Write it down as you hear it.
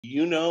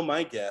You know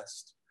my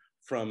guest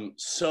from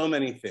so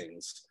many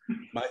things.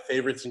 My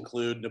favorites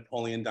include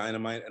Napoleon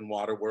Dynamite and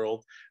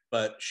Waterworld,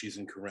 but she's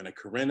in Corinna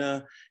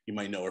Corinna. You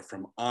might know her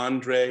from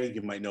Andre.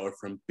 You might know her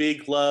from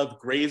Big Love,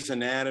 Grey's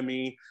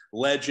Anatomy,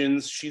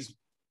 Legends. She's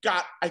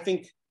got, I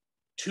think,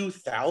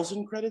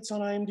 2,000 credits on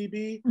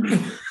IMDb.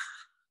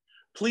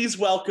 Please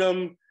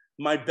welcome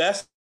my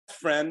best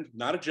friend,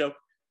 not a joke,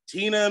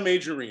 Tina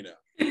Majorino.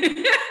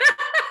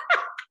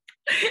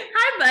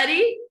 Hi,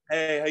 buddy.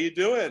 Hey, how you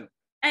doing?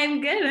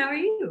 I'm good. How are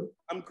you?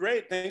 I'm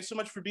great. Thanks so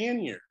much for being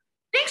here.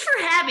 Thanks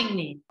for having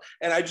me.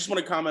 And I just want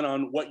to comment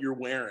on what you're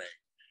wearing.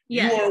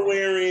 Yes. You are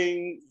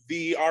wearing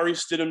the Ari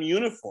Stidham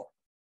uniform.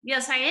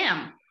 Yes, I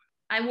am.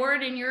 I wore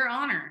it in your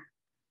honor.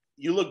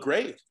 You look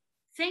great.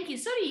 Thank you.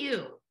 So do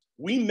you.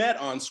 We met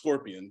on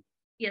Scorpion.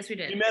 Yes, we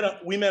did.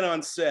 We met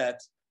on set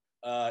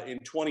in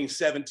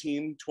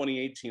 2017,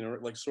 2018, or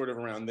like sort of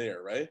around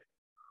there, right?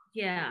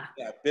 Yeah.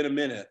 Yeah, been a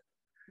minute.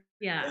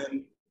 Yeah.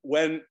 And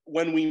when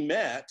we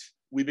met,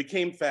 we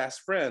became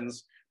fast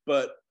friends,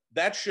 but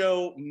that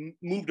show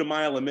moved a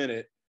mile a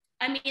minute.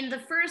 I mean,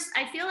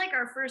 I feel like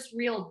our first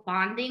real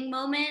bonding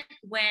moment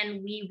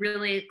when we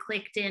really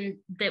clicked in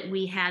that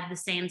we had the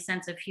same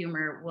sense of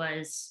humor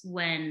was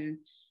when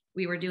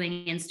we were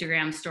doing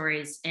Instagram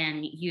stories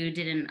and you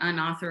did an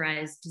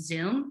unauthorized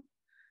Zoom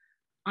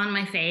on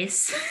my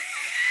face.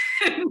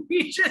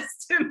 We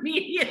just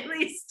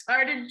immediately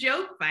started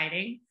joke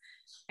fighting.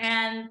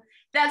 And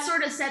that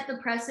sort of set the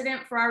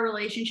precedent for our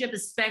relationship,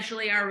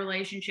 especially our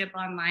relationship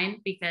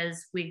online,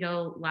 because we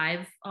go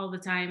live all the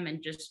time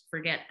and just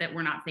forget that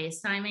we're not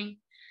FaceTiming.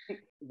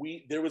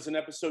 There was an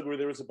episode where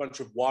there was a bunch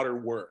of water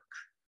work,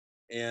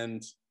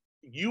 and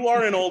you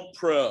are an old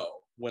pro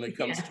when it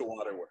comes to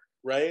water work,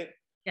 right?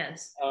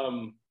 Yes.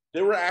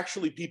 There were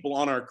actually people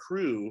on our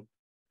crew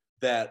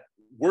that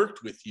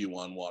worked with you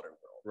on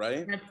Waterworld,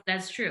 right?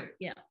 That's true,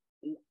 yeah.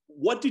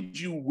 What did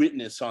you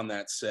witness on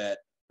that set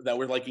that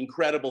were like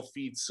incredible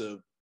feats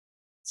of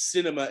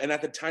cinema? And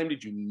at the time,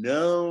 did you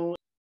know?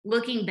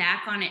 Looking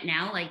back on it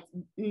now, like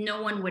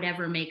no one would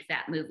ever make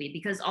that movie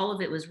because all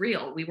of it was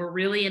real. We were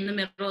really in the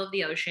middle of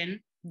the ocean.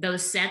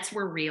 Those sets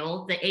were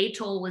real. The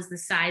atoll was the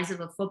size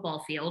of a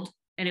football field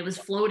and it was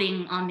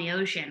floating on the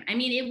ocean. I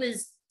mean,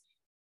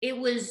 it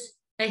was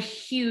a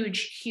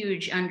huge,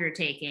 huge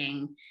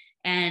undertaking.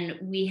 And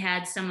we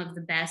had some of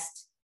the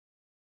best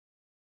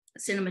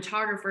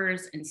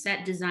cinematographers and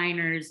set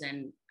designers.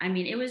 And I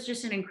mean, it was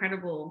just an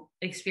incredible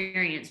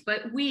experience.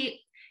 But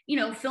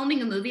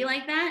filming a movie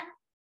like that,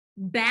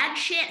 bad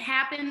shit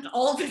happened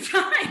all the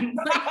time.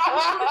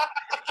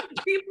 Like,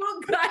 people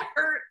got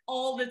hurt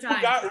all the time.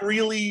 You got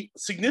really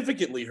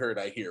significantly hurt,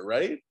 I hear,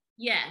 right?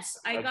 Yes,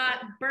 I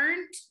got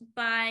burnt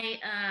by,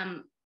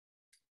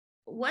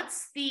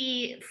 what's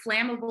the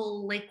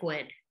flammable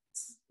liquid?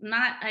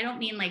 I don't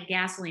mean like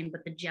gasoline,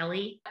 but the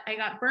jelly. I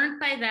got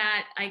burnt by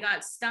that. I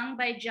got stung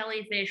by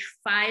jellyfish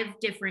 5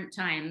 different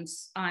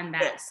times on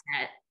that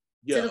set.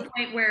 Yeah. To the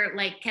point where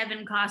like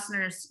Kevin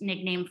Costner's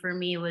nickname for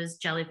me was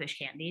Jellyfish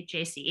Candy,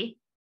 JC.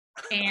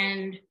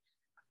 And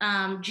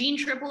Jean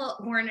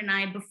Triplehorn and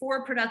I,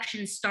 before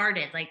production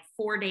started, like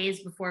 4 days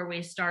before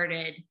we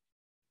started,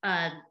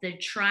 the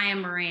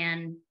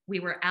trimaran, we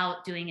were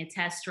out doing a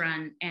test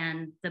run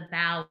and the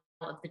bow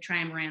of the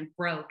trimaran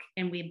broke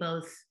and we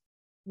both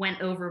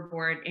went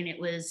overboard and it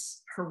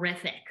was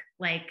horrific.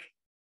 Like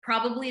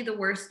probably the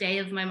worst day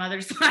of my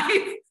mother's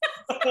life.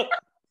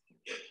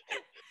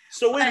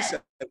 So wait a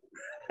second.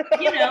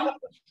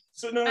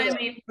 So no.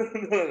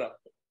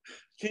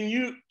 Can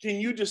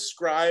you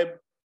describe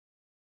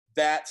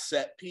that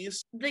set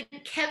piece? The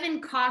Kevin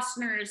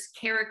Costner's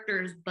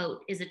character's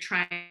boat is a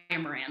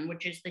trimaran,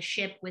 which is the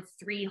ship with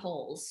 3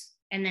 holes,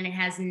 and then it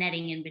has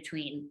netting in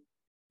between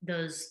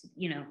those,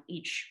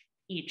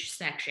 each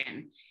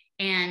section.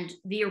 And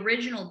the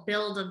original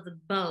build of the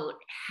boat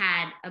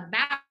had a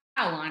bow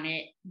on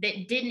it that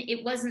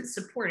it wasn't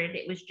supported.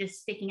 It was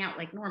just sticking out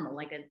like normal,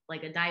 like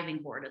a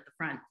diving board at the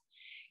front.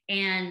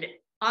 And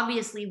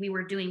obviously we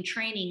were doing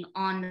training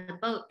on the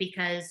boat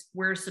because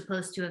we're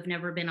supposed to have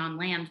never been on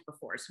land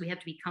before. So we have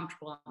to be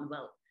comfortable on the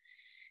boat.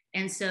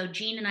 And so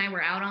Jean and I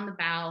were out on the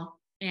bow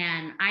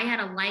and I had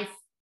a life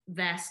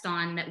vest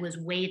on that was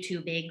way too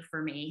big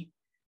for me,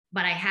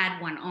 but I had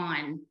one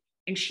on.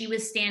 And she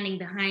was standing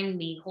behind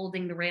me,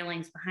 holding the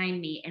railings behind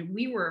me. And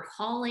we were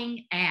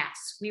hauling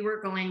ass. We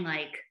were going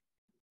like,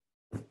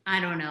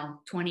 I don't know,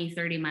 20,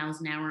 30 miles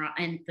an hour.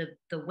 And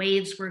the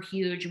waves were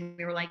huge. And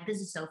we were like, this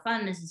is so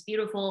fun. This is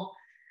beautiful.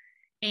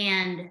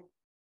 And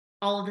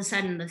all of a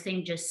sudden the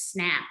thing just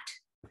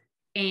snapped.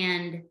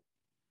 And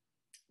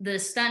the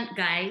stunt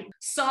guy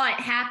saw it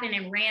happen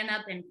and ran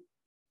up and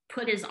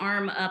put his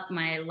arm up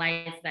my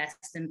life vest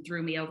and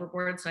threw me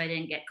overboard so I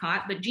didn't get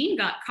caught. But Jean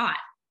got caught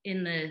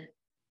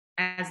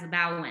as the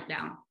bow went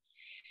down.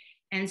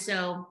 And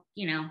so,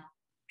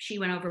 she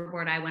went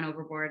overboard, I went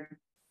overboard,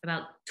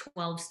 about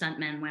 12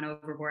 stuntmen went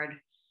overboard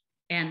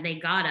and they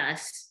got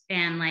us.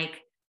 And like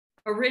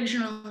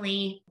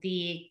originally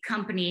the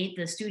company,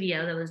 the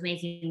studio that was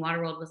making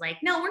Waterworld was like,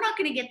 no, we're not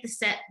going to get the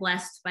set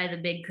blessed by the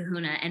big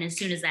kahuna. And as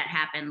soon as that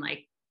happened,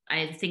 like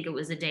I think it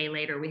was a day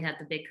later, we had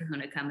the big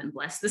kahuna come and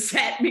bless the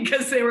set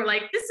because they were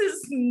like, this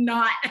is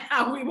not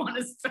how we want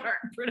to start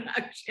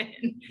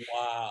production.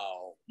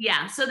 Wow.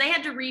 Yeah, so they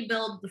had to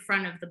rebuild the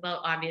front of the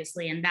boat,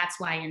 obviously, and that's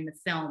why in the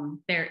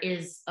film there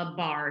is a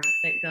bar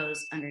that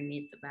goes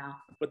underneath the bow.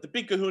 But the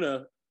big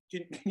kahuna,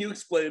 can you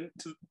explain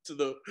to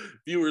the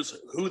viewers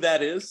who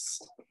that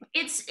is?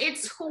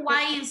 It's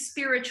Hawaii's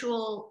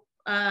spiritual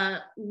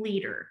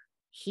leader.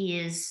 He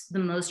is the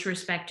most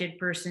respected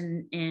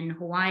person in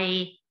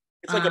Hawaii.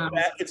 It's like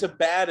it's a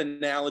bad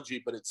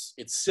analogy, but it's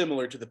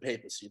similar to the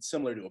papacy. It's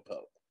similar to a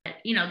pope.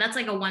 You know, that's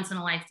like a once in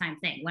a lifetime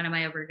thing. When am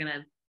I ever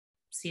gonna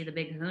see the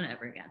big kahuna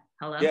ever again?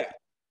 Hello?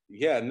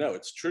 Yeah, no,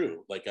 it's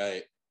true. Like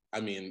I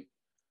mean,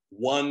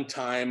 one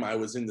time I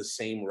was in the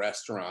same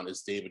restaurant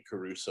as David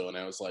Caruso, and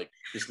I was like,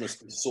 this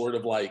must be sort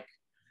of like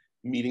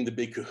meeting the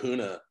big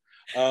kahuna.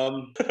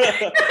 No,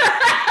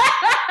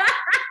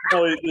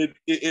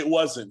 it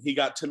wasn't. He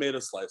got tomato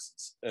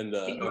slices, and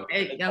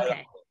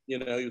okay. You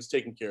know, he was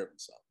taking care of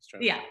himself.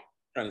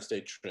 Trying to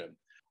stay trim.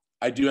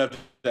 I do have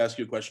to ask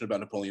you a question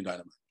about Napoleon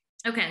Dynamite.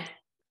 Okay.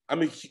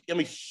 I'm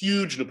a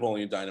huge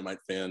Napoleon Dynamite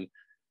fan.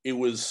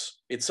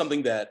 It's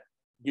something that,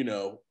 you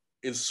know,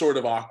 is sort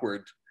of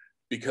awkward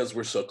because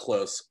we're so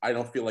close. I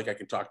don't feel like I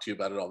can talk to you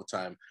about it all the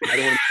time. I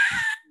don't want to,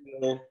 you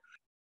know,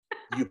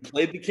 you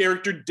played the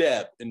character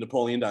Deb in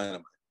Napoleon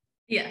Dynamite.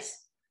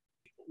 Yes.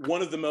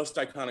 One of the most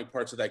iconic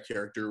parts of that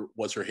character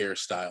was her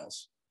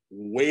hairstyles.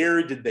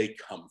 Where did they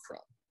come from?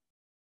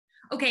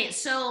 Okay,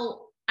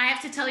 so I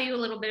have to tell you a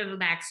little bit of a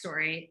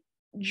backstory.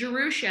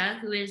 Jerusha,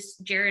 who is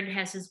Jared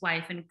Hess's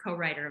wife and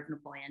co-writer of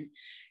Napoleon,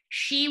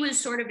 she was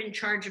sort of in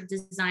charge of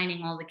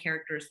designing all the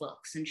characters'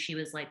 looks, and she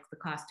was like the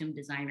costume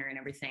designer and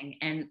everything.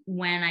 And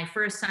when I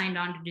first signed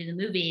on to do the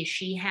movie,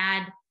 she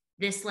had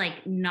this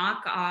like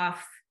knockoff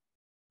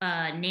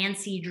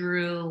Nancy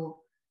Drew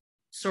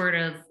sort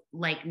of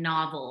like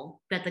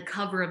novel, that the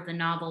cover of the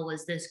novel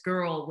was this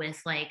girl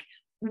with like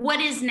what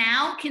is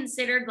now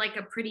considered like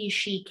a pretty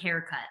chic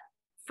haircut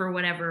for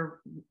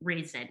whatever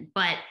reason.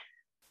 But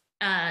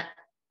at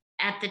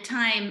the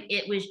time,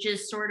 it was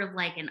just sort of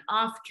like an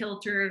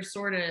off-kilter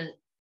sort of,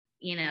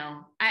 you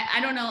know, I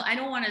don't know. I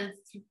don't want to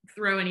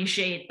throw any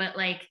shade, but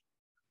like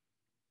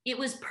it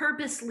was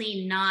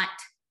purposely not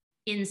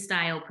in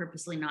style,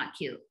 purposely not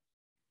cute.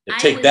 Yeah,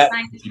 take that,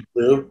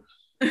 Blue.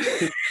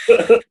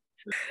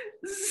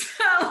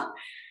 So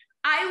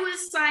I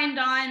was signed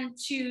on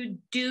to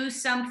do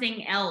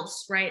something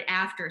else right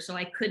after, so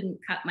I couldn't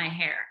cut my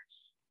hair.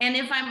 And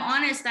if I'm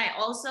honest, I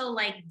also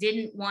like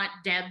didn't want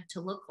Deb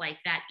to look like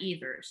that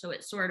either. So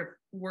it sort of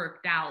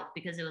worked out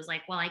because it was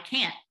like, well, I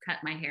can't cut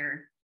my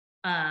hair.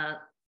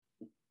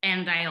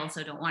 And I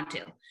also don't want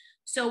to.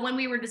 So when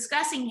we were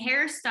discussing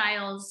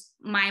hairstyles,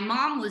 my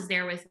mom was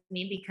there with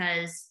me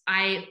because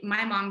my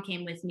mom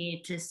came with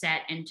me to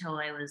set until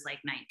I was like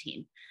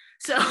 19.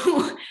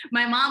 So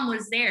my mom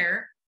was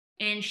there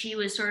and she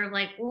was sort of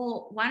like,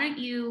 well, why don't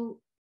you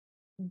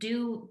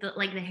do the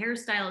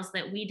hairstyles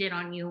that we did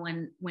on you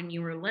when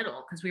you were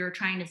little? Because we were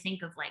trying to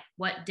think of like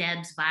what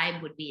Deb's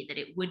vibe would be, that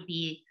it would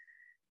be,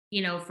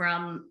 you know,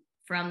 from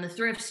the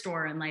thrift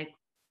store and like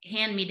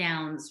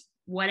hand-me-downs,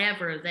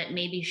 whatever, that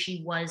maybe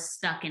she was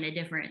stuck in a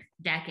different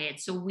decade.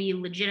 So we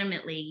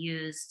legitimately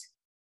used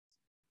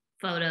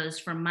photos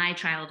from my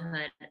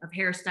childhood of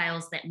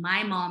hairstyles that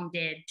my mom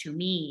did to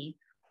me.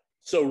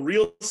 So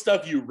real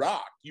stuff you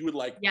rock. You would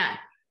like, yeah.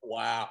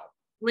 Wow.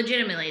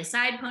 Legitimately, a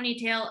side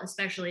ponytail,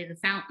 especially the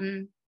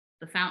fountain.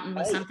 The fountain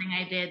was something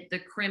I did. The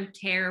crimped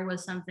hair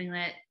was something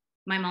that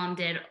my mom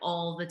did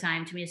all the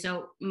time to me.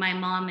 So my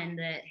mom and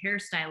the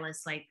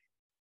hairstylist like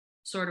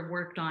sort of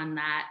worked on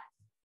that,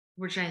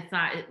 which I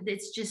thought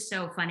it's just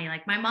so funny.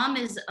 Like my mom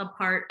is a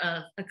part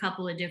of a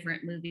couple of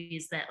different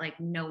movies that like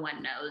no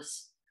one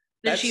knows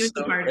that she was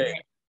a part of it.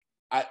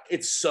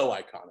 It's so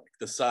iconic.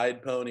 The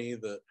side pony,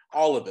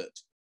 all of it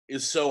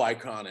is so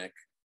iconic,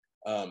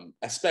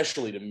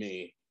 especially to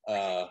me.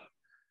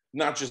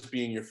 Not just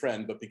being your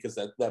friend, but because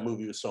that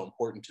movie was so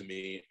important to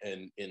me,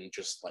 and in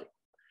just like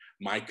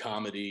my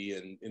comedy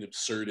and in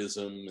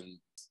absurdism. And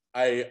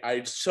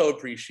I so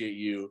appreciate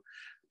you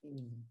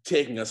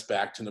taking us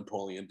back to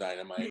Napoleon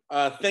Dynamite.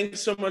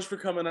 Thanks so much for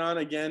coming on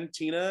again,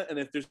 Tina. And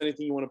if there's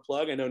anything you want to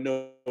plug, I know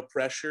No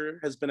Pressure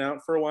has been out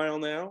for a while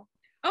now.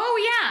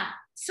 Oh yeah.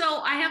 So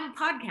I have a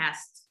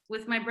podcast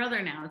with my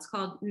brother now. It's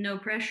called No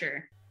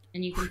Pressure.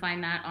 And you can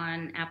find that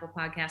on Apple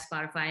Podcasts,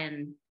 Spotify,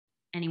 and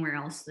anywhere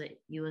else that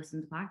you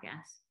listen to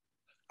podcasts.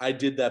 I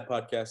did that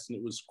podcast and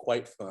it was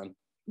quite fun.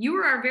 You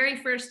were our very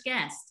first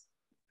guest.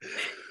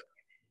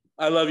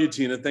 I love you,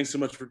 Tina. Thanks so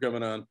much for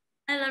coming on.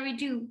 I love you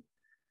too.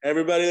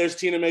 Everybody, there's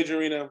Tina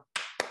Majorino.